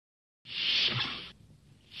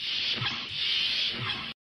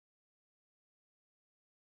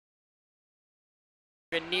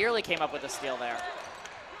Nearly came up with a steal there.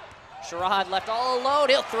 Sherrod left all alone,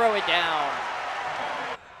 he'll throw it down.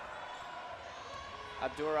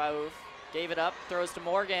 Abduraouf gave it up, throws to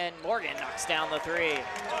Morgan. Morgan knocks down the three.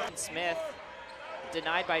 Smith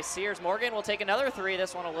denied by Sears. Morgan will take another three,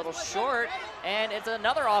 this one a little short, and it's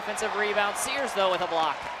another offensive rebound. Sears, though, with a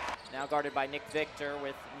block. Now guarded by Nick Victor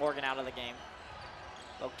with Morgan out of the game.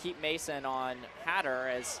 They'll keep Mason on Hatter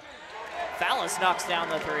as Fallis knocks down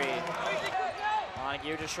the three.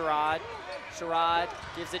 Montague to Sherrod. Sherrod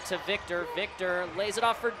gives it to Victor. Victor lays it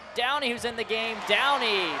off for Downey, who's in the game.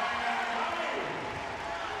 Downey.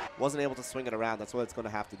 Wasn't able to swing it around. That's what it's going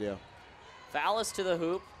to have to do. Fallis to the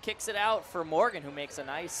hoop. Kicks it out for Morgan, who makes a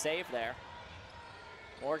nice save there.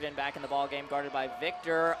 Morgan back in the ball game, guarded by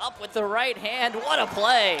Victor. Up with the right hand. What a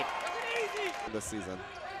play. This season.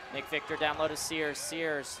 Nick Victor down low to Sears.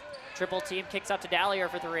 Sears, triple team, kicks out to Dallier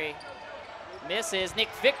for three. Misses. Nick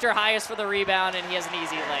Victor highest for the rebound, and he has an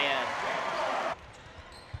easy lay-in.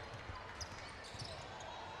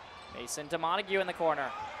 Mason to Montague in the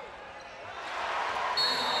corner.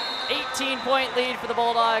 18-point lead for the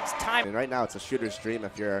Bulldogs. Time. And right now it's a shooter's dream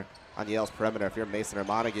if you're on Yale's perimeter, if you're Mason or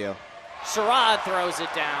Montague. Sherrod throws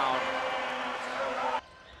it down.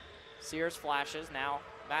 Sears flashes now.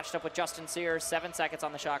 Matched up with Justin Sears, 7 seconds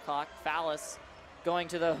on the shot clock. Fallis going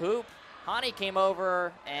to the hoop. Hani came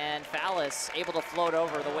over, and Fallis able to float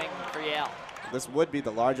over the wing for Yale. This would be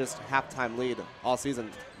the largest halftime lead all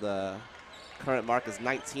season. The current mark is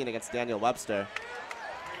 19 against Daniel Webster.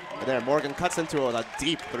 And there, Morgan cuts into it with a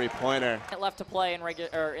deep three-pointer. Left to play in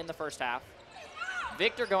the first half.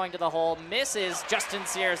 Victor going to the hole, misses. Justin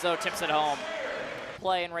Sears, though, tips it home.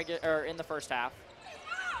 Play in the first half.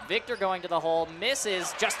 Victor going to the hole,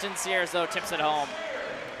 misses. Justin Sears, though, tips it home.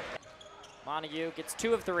 Montague gets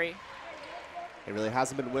 2 of 3. It really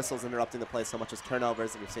hasn't been whistles interrupting the play so much as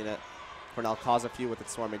turnovers. We've seen it. Cornell cause a few with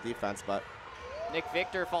its swarming defense, but Nick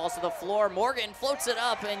Victor falls to the floor. Morgan floats it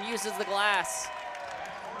up and uses the glass.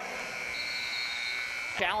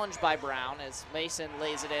 Challenged by Brown as Mason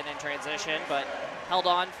lays it in transition, but held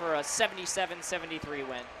on for a 77-73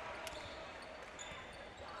 win.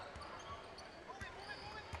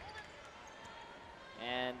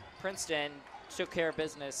 And Princeton took care of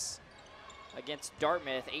business against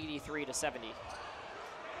Dartmouth, 83-70.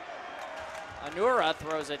 Anura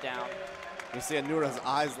throws it down. You see Anura's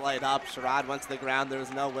eyes light up. Sherrod went to the ground. There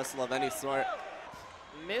was no whistle of any sort.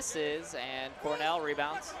 Misses, and Cornell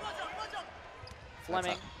rebounds.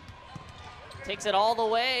 Fleming takes it all the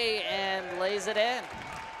way and lays it in.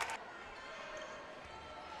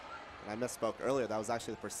 And I misspoke earlier. That was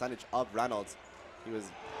actually the percentage of Reynolds. And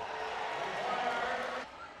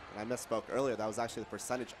I misspoke earlier. That was actually the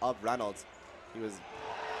percentage of Reynolds. He was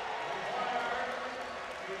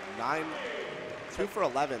 2 for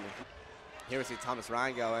 11. Here we see Thomas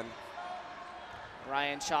Ryan going.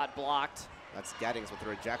 Ryan shot blocked. That's Gettings with the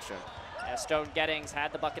rejection. Yeah, Stone Gettings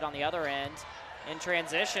had the bucket on the other end. In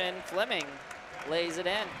transition, Fleming lays it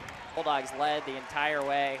in. Bulldogs led the entire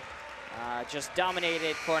way. Just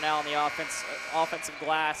dominated Cornell in the offensive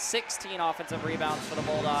glass. 16 offensive rebounds for the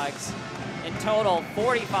Bulldogs. In total,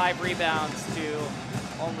 45 rebounds to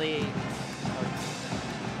only